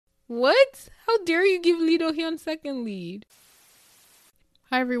What? How dare you give Lee Do Hyun second lead?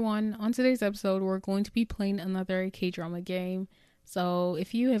 Hi everyone. On today's episode, we're going to be playing another K-drama game. So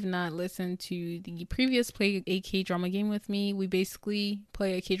if you have not listened to the previous Play a K-drama game with me, we basically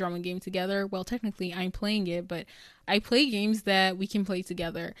play a K-drama game together. Well, technically I'm playing it, but I play games that we can play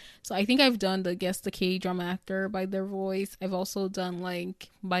together. So I think I've done the Guess the K-drama actor by their voice. I've also done like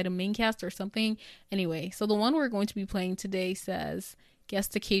by the main cast or something. Anyway, so the one we're going to be playing today says Guess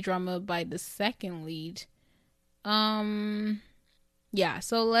the K-drama by the second lead. Yeah,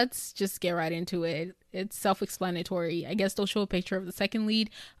 so let's just get right into it. It's self-explanatory. I guess they'll show a picture of the second lead.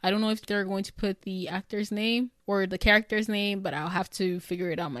 I don't know if they're going to put the actor's name or the character's name, but I'll have to figure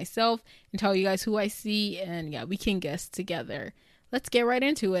it out myself and tell you guys who I see, and yeah, we can guess together. Let's get right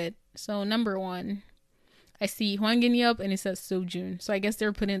into it. So number 1, I see Hwang In-yup and it says Sojun. So I guess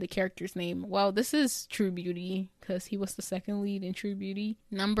they're putting the character's name. Well, this is True Beauty because he was the second lead in True Beauty.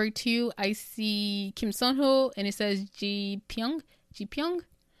 Number 2, I see Kim Sun-ho and it says Ji Pyung.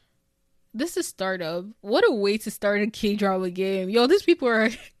 This is Startup. What a way to start a K-drama game. Yo, these people are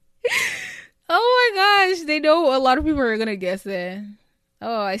oh my gosh, they know a lot of people are gonna guess it.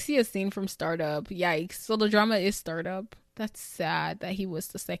 Oh, I see a scene from Startup. Yikes. So the drama is Startup. That's sad that he was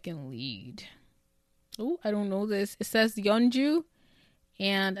the second lead. Oh, I don't know this. It says Yeonju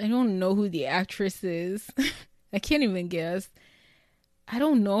and I don't know who the actress is. I can't even guess. I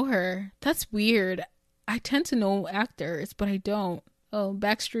don't know her. That's weird. I tend to know actors, but I don't. Oh,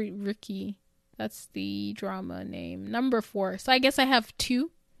 Backstreet Ricky. That's the drama name. Number 4. So I guess I have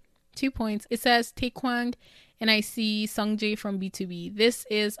 2 points. It says Taekwang and I see Sungjae from BTOB. This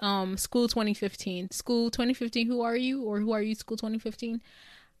is School 2015. School 2015, Who Are You? Or Who Are You School 2015?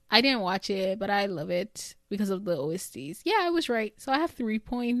 I didn't watch it, but I love it because of the OSTs. Yeah, I was right. So I have 3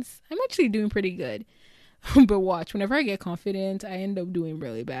 points. I'm actually doing pretty good. But watch, whenever I get confident, I end up doing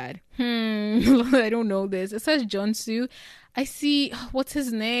really bad. I don't know this. It says Jeonsu. I see, what's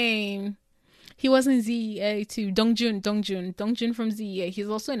his name? He was in ZEA too. Dongjun from ZEA. He's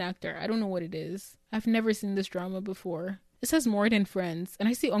also an actor. I don't know what it is. I've never seen this drama before. It says More Than Friends. And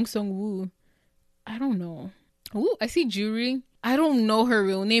I see Ong Sung-woo. I don't know. Ooh, I see Juri. I don't know her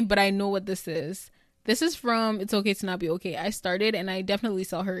real name, but I know what this is. This is from It's Okay to Not Be Okay. I started and I definitely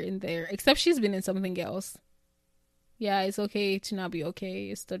saw her in there. Except she's been in something else. Yeah, It's Okay to Not Be Okay.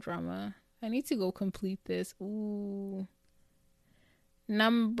 It's the drama. I need to go complete this. Ooh.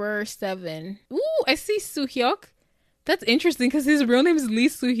 Number 7. Ooh, I see Soo-hyuk. That's interesting because his real name is Lee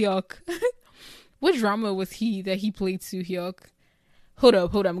Soo-hyuk. What drama was he that he played Soo-hyuk? Hold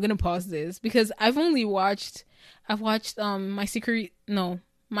up. I'm gonna pause this because I've watched My Secret, no,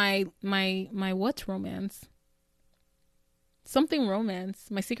 my what romance? Something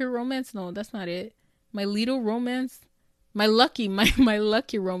romance. My Secret Romance? No, that's not it. My Little Romance? My Lucky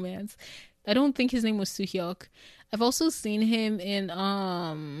Romance. I don't think his name was Soo-hyuk. I've also seen him in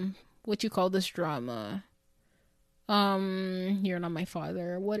what you call this drama? You're Not My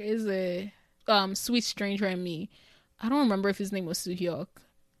Father. What is it? Sweet Stranger and Me. I don't remember if his name was Soo-hyuk.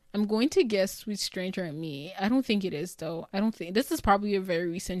 I'm going to guess Sweet Stranger and Me. I don't think it is though. I don't think this is probably a very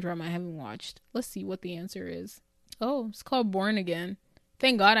recent drama I haven't watched. Let's see what the answer is. Oh, it's called Born Again.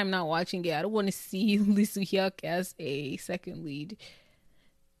 Thank God I'm not watching it. I don't want to see Lee Soo-hyuk as a second lead.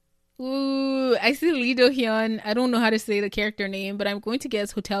 Ooh, I see Lee Do Hyun. I don't know how to say the character name, but I'm going to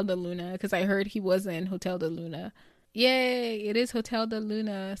guess Hotel de Luna because I heard he was in Hotel de Luna. Yay, it is Hotel de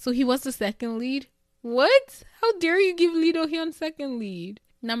Luna. So he was the second lead? What? How dare you give Lee Do Hyun second lead?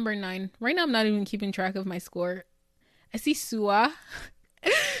 Number 9. Right now I'm not even keeping track of my score. I see Suwa.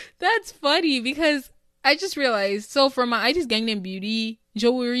 That's funny because I just realized. So for my IG's Gangnam Beauty,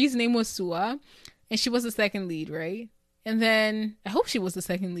 Jo Woo-ri's name was Suwa. And she was the second lead, right? And then, I hope she was the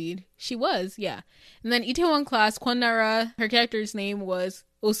second lead. She was, yeah. And then Itaewon Class, Kwon Nara, her character's name was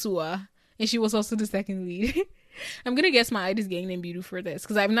Osua. And she was also the second lead. I'm gonna guess my IG's Gangnam Beauty for this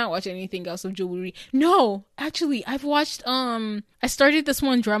because I've not watched anything else of Jo Woo-ri. No, actually, I've watched I started this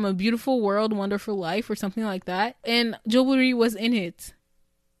one drama, Beautiful World, Wonderful Life, or something like that, and Jo Woo-ri was in it.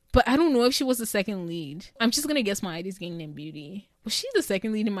 But I don't know if she was the second lead. I'm just gonna guess my IG's Gangnam Beauty. Was she the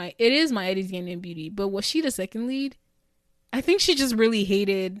second lead in my? It is my IG's Gangnam Beauty, but was she the second lead? I think she just really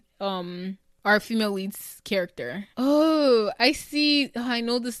hated our female lead's character. Oh, I see. I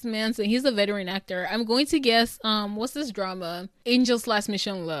know this man, so he's a veteran actor. I'm going to guess, what's this drama? Angel's Last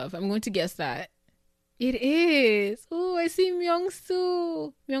Mission Love. I'm going to guess that. It is. Oh, I see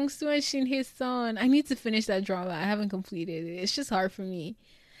Myung-soo. Myung-soo and Shin Hye-sun. I need to finish that drama. I haven't completed it. It's just hard for me.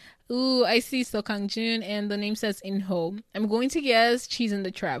 Ooh, I see So Kang-jun and the name says In-ho. I'm going to guess Cheese in the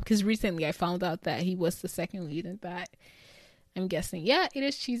Trap because recently I found out that he was the second lead in that. I'm guessing. Yeah, it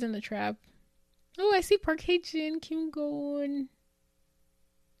is Cheese in the Trap. Oh, I see Park Hae-jin, Kim Go-eun.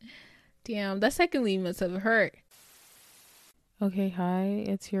 Damn, that second lead must have hurt. Okay, hi,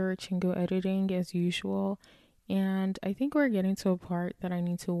 it's your Chingo editing as usual. And I think we're getting to a part that I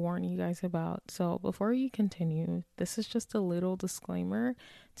need to warn you guys about. So before you continue, this is just a little disclaimer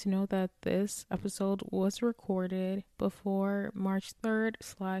to know that this episode was recorded before March 3rd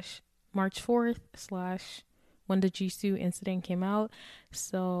 / March 4th / when the Jisoo incident came out.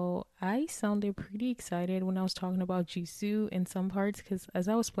 So I sounded pretty excited when I was talking about Jisoo in some parts, because as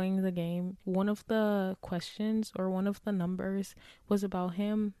I was playing the game, one of the questions or one of the numbers was about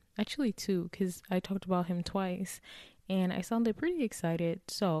him. Actually two, because I talked about him twice and I sounded pretty excited.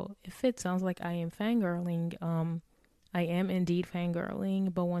 So if it sounds like I am fangirling, I am indeed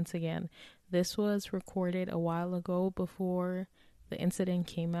fangirling. But once again, this was recorded a while ago before the incident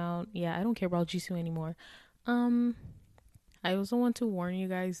came out. Yeah, I don't care about Jisoo anymore. I also want to warn you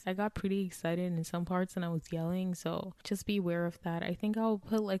guys, I got pretty excited in some parts and I was yelling, so just be aware of that. I think I'll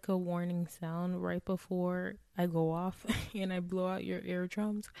put like a warning sound right before I go off and I blow out your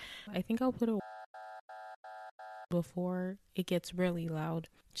eardrums. I think I'll put a before it gets really loud,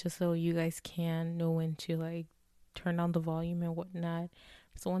 just so you guys can know when to like turn down the volume and whatnot.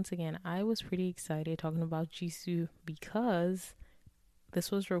 So once again, I was pretty excited talking about Jisoo because this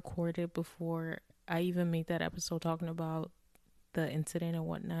was recorded before I even made that episode talking about the incident and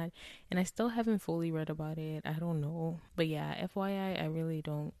whatnot, and I still haven't fully read about it. I don't know, but yeah, FYI, I really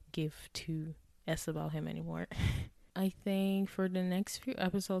don't give two s about him anymore. I think for the next few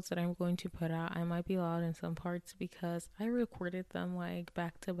episodes that I'm going to put out, I might be loud in some parts because I recorded them like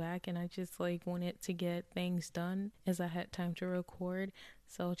back to back and I just like wanted to get things done as I had time to record.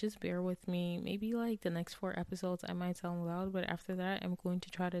 So just bear with me. Maybe like the next 4 episodes I might sound loud, but after that I'm going to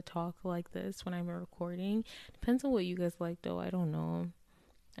try to talk like this when I'm recording. Depends on what you guys like though. I don't know.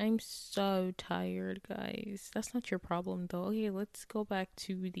 I'm so tired, guys. That's not your problem though. Okay, let's go back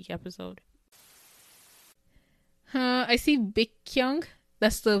to the episode. I see Big Kyung.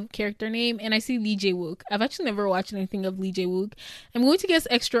 That's the character name. And I see Lee Jae-wook. I've actually never watched anything of Lee Jae-wook. I'm going to guess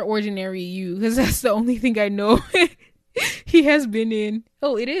Extraordinary You, because that's the only thing I know he has been in.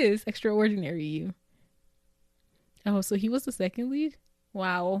 Oh, it is Extraordinary You. Oh, so he was the second lead?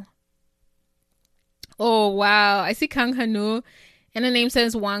 Wow. Oh, wow. I see Kang Han-woo, and the name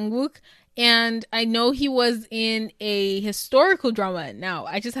says Wang-wook. And I know he was in a historical drama. Now,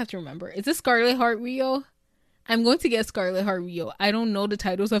 I just have to remember. Is this Scarlet Heart Rio? I'm going to get Scarlet Heart Rio. I don't know the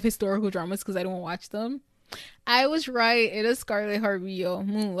titles of historical dramas because I don't watch them. I was right. It is Scarlet Heart Rio.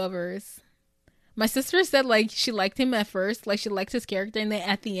 Moon Lovers. My sister said like she liked him at first, like she liked his character, and then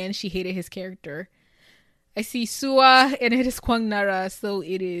at the end she hated his character. I see Sua, and it is Kwang Nara, so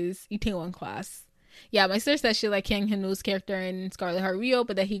it is Itaewon Class. Yeah, my sister said she liked Kang Han-woo's character in Scarlet Heart Rio,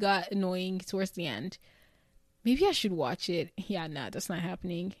 but that he got annoying towards the end. Maybe I should watch it. Yeah, nah, that's not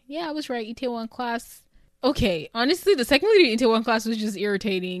happening. Yeah, I was right. Itaewon Class. Okay, honestly, the second lead in Itaewon Class was just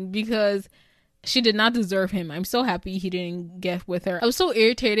irritating because she did not deserve him. I'm so happy he didn't get with her. I was so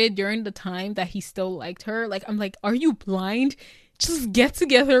irritated during the time that he still liked her. Like, I'm like, are you blind? Just get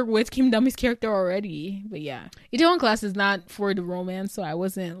together with Kim Dami's character already. But yeah, Itaewon Class is not for the romance, so I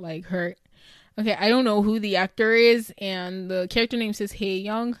wasn't like hurt. Okay, I don't know who the actor is, and the character name says Hae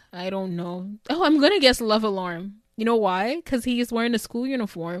Young. I don't know. Oh, I'm gonna guess Love Alarm. You know why? Because he is wearing a school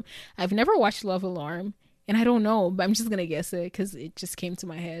uniform. I've never watched Love Alarm. And I don't know, but I'm just gonna guess it because it just came to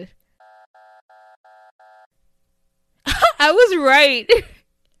my head. I was right.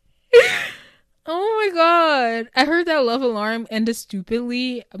 Oh my god. I heard that Love Alarm ended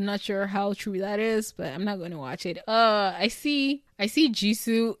stupidly. I'm not sure how true that is, but I'm not going to watch it. I see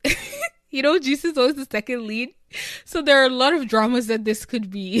Jisoo. You know, Jisoo's always the second lead. So there are a lot of dramas that this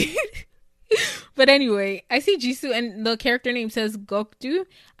could be. But anyway, I see Jisoo and the character name says Gokdu.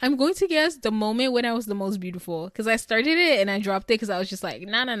 I'm going to guess The Moment When I Was the Most Beautiful, because I started it and I dropped it because I was just like,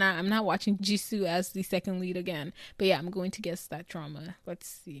 nah, I'm not watching Jisoo as the second lead again. But yeah, I'm going to guess that drama. Let's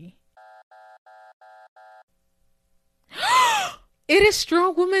see. It is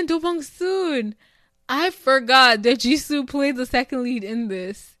Strong Woman Do Bong-soon. I forgot that Jisoo played the second lead in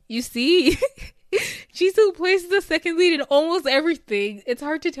this. You see? Jisoo plays the second lead in almost everything. It's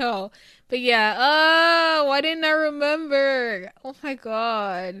hard to tell. But yeah, why didn't I remember? Oh my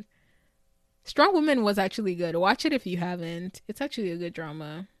god. Strong Woman was actually good. Watch it if you haven't. It's actually a good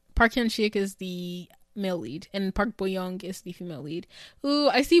drama. Park Hyun-sik is the male lead, and Park Bo-young is the female lead. Ooh,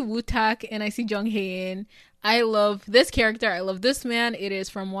 I see Woo-tak, and I see Jung Hae-in. I love this character. I love this man. It is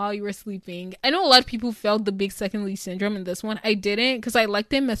from While You Were Sleeping. I know a lot of people felt the big second lead syndrome in this one. I didn't, because I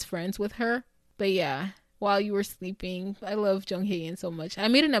liked him as friends with her. But yeah, while you were sleeping. I love Jung Hae-in so much. I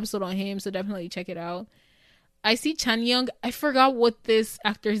made an episode on him, so definitely check it out. I see Chan Young. I forgot what this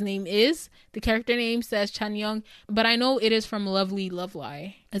actor's name is. The character name says Chan Young, but I know it is from Lovely Love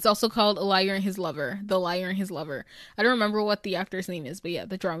Lie. It's also called A Liar and His Lover. The Liar and His Lover. I don't remember what the actor's name is, but yeah,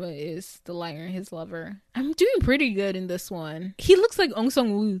 the drama is The Liar and His Lover. I'm doing pretty good in this one. He looks like Ong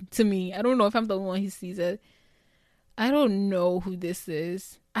Sung-woo to me. I don't know if I'm the only one who sees it. I don't know who this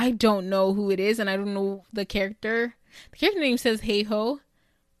is. I don't know who it is, and I don't know the character. The character name says Hey Ho.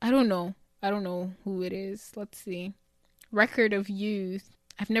 I don't know who it is. Let's see. Record of Youth.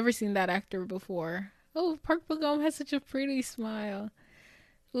 I've never seen that actor before. Oh, Park Bo-gum has such a pretty smile.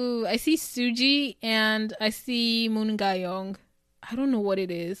 Ooh, I see Suji and I see Moon Ga-young. I don't know what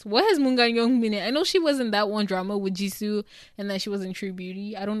it is. What has Moon Ga-young been in? I know she was in that one drama with Jisoo and then she was in True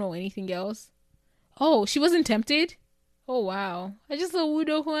Beauty. I don't know anything else. Oh, she wasn't Tempted? Oh, wow. I just saw Woo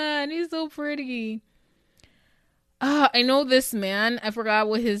Do-hwan. He's so pretty. I know this man. I forgot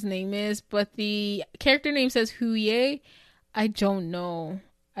what his name is, but the character name says Huye. I don't know.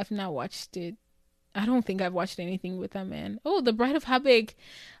 I've not watched it. I don't think I've watched anything with that man. Oh, The Bride of Habig.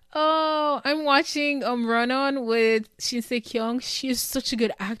 Oh, I'm watching Run On with Shin Se-kyung. She is such a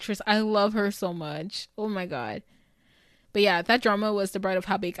good actress. I love her so much. Oh my god. But yeah, that drama was The Bride of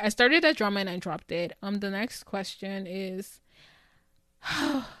Habig. I started that drama and I dropped it. The next question is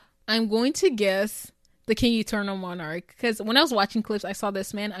I'm going to guess The King Eternal Monarch, because when I was watching clips, I saw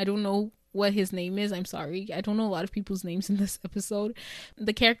this man. I don't know what his name is. I'm sorry. I don't know a lot of people's names in this episode.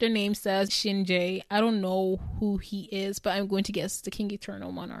 The character name says Shin Jae. I don't know who he is, but I'm going to guess The King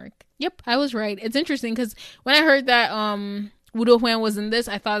Eternal Monarch. Yep, I was right. It's interesting because when I heard that Woo Do-hwan was in this,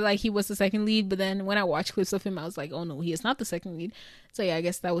 I thought like he was the second lead, but then when I watched clips of him, I was like, oh no, he is not the second lead. So yeah, I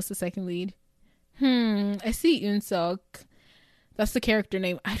guess that was the second lead. I see Yoon Suk. That's the character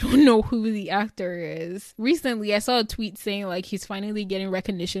name. I don't know who the actor is. Recently, I saw a tweet saying like he's finally getting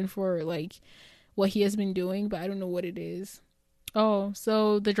recognition for like what he has been doing, but I don't know what it is. Oh,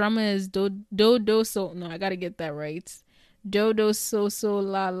 so the drama is Do So. No, I gotta get that right. Do So So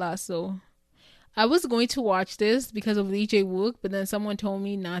La La So. I was going to watch this because of Lee Jae-wook, but then someone told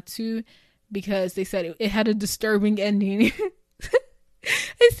me not to because they said it had a disturbing ending.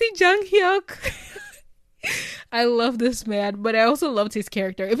 I see Jang Hyuk. I love this man, but I also loved his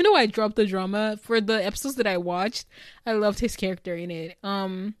character. Even though I dropped the drama for the episodes that I watched, I loved his character in it.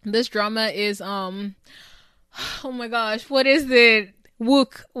 This drama is oh my gosh, what is it?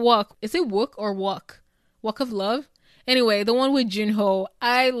 Walk. Is it Wook or Walk? Walk of Love? Anyway, the one with Junho.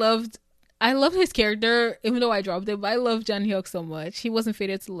 I loved his character, even though I dropped it, but I love Jang Hyuk so much. He wasn't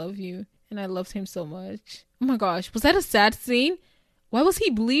fated to love you, and I loved him so much. Oh my gosh, was that a sad scene? Why was he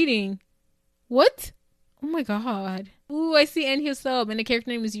bleeding? What? Oh my god. Ooh, I see N sub and the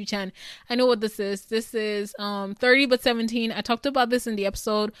character name is Yu Chan. I know what this is. This is 30 but 17. I talked about this in the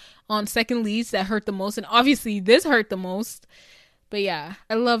episode on second leads that hurt the most, and obviously this hurt the most. But yeah,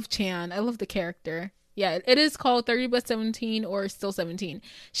 I love Chan. I love the character. Yeah, it is called 30 but 17 or Still 17.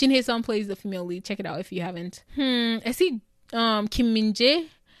 Shin Hae-sun plays the female lead. Check it out if you haven't. I see Kim Min-jae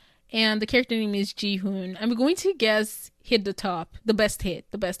and the character name is Ji-hoon. I'm going to guess Hit the Top. The best hit.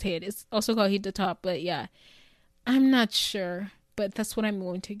 It's also called Hit the Top, but yeah. I'm not sure, but that's what I'm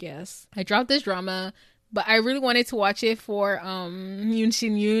going to guess. I dropped this drama, but I really wanted to watch it for Yoon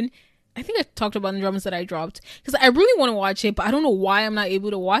Shin Yoon. I think I talked about the dramas that I dropped because I really want to watch it, but I don't know why I'm not able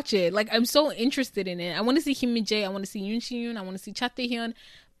to watch it. Like, I'm so interested in it. I want to see Kim Min-jae. I want to see Yoon Shin Yoon. I want to see Cha Tae-hyun.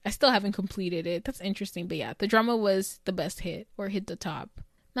 I still haven't completed it. That's interesting, but yeah, the drama was the best hit or Hit the Top.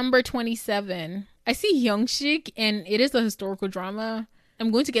 Number 27. I see Hyung-sik, and it is a historical drama.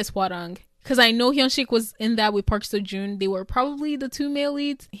 I'm going to guess Hwarang, because I know Hyun-sik was in that with Park Seo-joon. They were probably the two male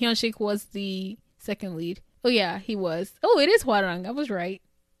leads. Hyun-sik was the second lead. Oh yeah, he was. Oh, it is Hwarang. I was right.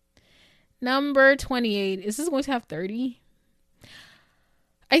 Number 28. Is this going to have 30?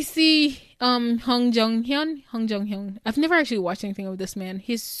 I see Hong Jung-hyun. I've never actually watched anything of this man.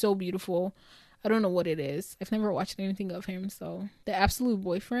 He's so beautiful. I don't know what it is. I've never watched anything of him, so. The Absolute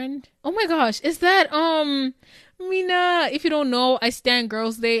Boyfriend? Oh my gosh, is that Mina? If you don't know, I stan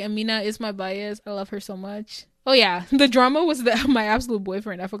Girls' Day and Mina is my bias. I love her so much. Oh yeah, the drama was My Absolute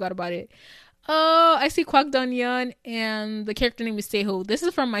Boyfriend. I forgot about it. Oh, I see Kwak Dong-yeon and the character name is Seo. This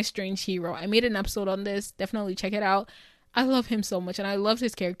is from My Strange Hero. I made an episode on this. Definitely check it out. I love him so much and I loved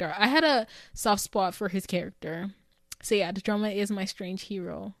his character. I had a soft spot for his character. So yeah, the drama is My Strange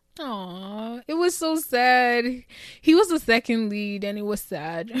Hero. Aww, it was so sad. He was the second lead and it was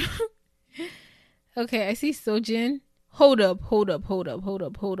sad. Okay, I see Sojin. Hold up.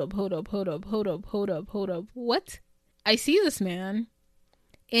 What? I see this man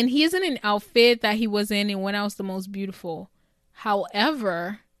And he is in an outfit that he was in When I Was the Most Beautiful.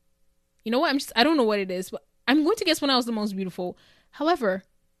 However, you know what? I don't know what it is, but I'm going to guess When I Was the Most Beautiful. However,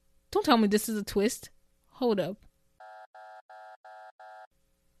 don't tell me this is a twist. Hold up.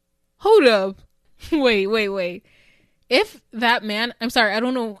 Wait. If that man, I'm sorry, I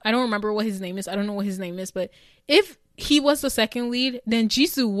don't know. I don't remember what his name is. I don't know what his name is, but if he was the second lead, then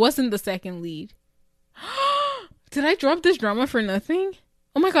Jisoo wasn't the second lead. Did I drop this drama for nothing?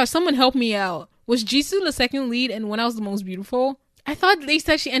 Oh my gosh, someone help me out. Was Jisoo the second lead and When I Was the Most Beautiful? I thought they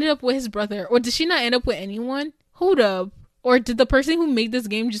said she ended up with his brother. Or did she not end up with anyone? Hold up. Or did the person who made this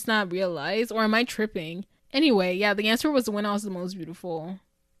game just not realize? Or am I tripping? Anyway, yeah, the answer was When I Was the Most Beautiful.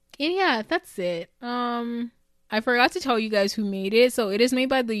 And yeah, that's it. I forgot to tell you guys who made it. So it is made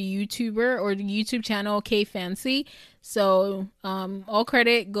by the YouTuber or the YouTube channel K Fancy. So all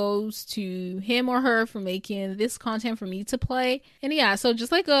credit goes to him or her for making this content for me to play. And yeah, so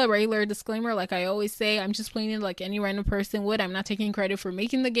just like a regular disclaimer, like I always say, I'm just playing it like any random person would. I'm not taking credit for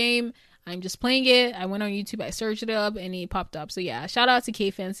making the game. I'm just playing it. I went on YouTube, I searched it up, and it popped up. So yeah, shout out to K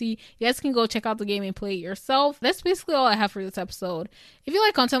Fancy. You guys can go check out the game and play it yourself. That's basically all I have for this episode. If you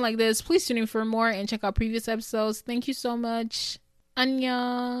like content like this, please tune in for more and check out previous episodes. Thank you so much.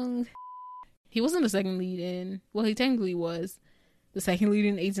 Annyeong. He wasn't the second lead in... Well, he technically was the second lead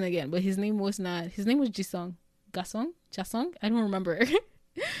in Agent again, but his name was not... His name was Jisung. Jasung? I don't remember.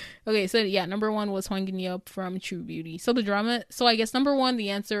 Okay, so yeah, number 1 was Hwang In-yeop from True Beauty. So the drama... So I guess number 1, the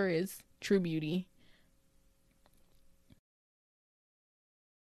answer is True Beauty.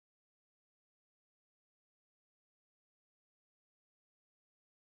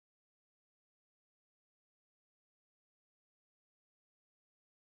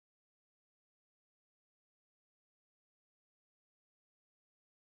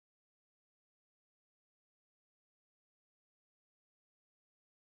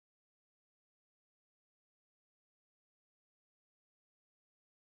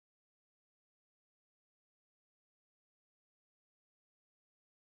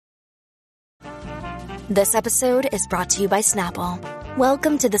 This episode is brought to you by Snapple.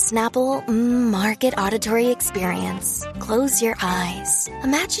 Welcome to the Snapple Market Auditory Experience. Close your eyes.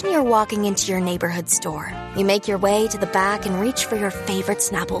 Imagine you're walking into your neighborhood store. You make your way to the back and reach for your favorite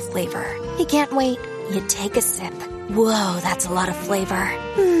Snapple flavor. You can't wait. You take a sip. Whoa, that's a lot of flavor.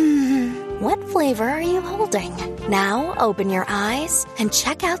 What flavor are you holding? Now open your eyes and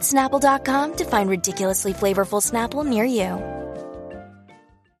check out Snapple.com to find ridiculously flavorful Snapple near you.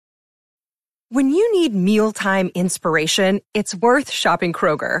 When you need mealtime inspiration, it's worth shopping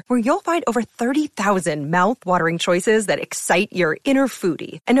Kroger, where you'll find over 30,000 mouth-watering choices that excite your inner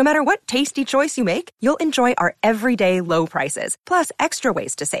foodie. And no matter what tasty choice you make, you'll enjoy our everyday low prices, plus extra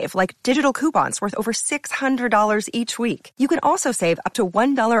ways to save, like digital coupons worth over $600 each week. You can also save up to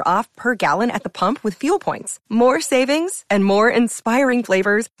 $1 off per gallon at the pump with fuel points. More savings and more inspiring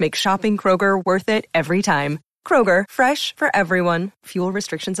flavors make shopping Kroger worth it every time. Kroger, fresh for everyone. Fuel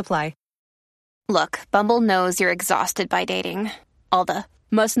restrictions apply. Look, Bumble knows you're exhausted by dating. All the,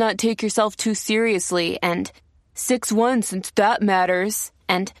 must not take yourself too seriously, and 6'1" since that matters,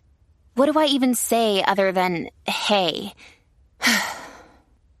 and what do I even say other than, hey?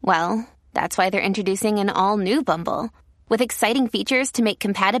 Well, that's why they're introducing an all-new Bumble, with exciting features to make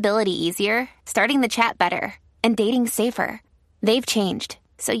compatibility easier, starting the chat better, and dating safer. They've changed,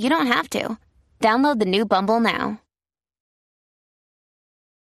 so you don't have to. Download the new Bumble now.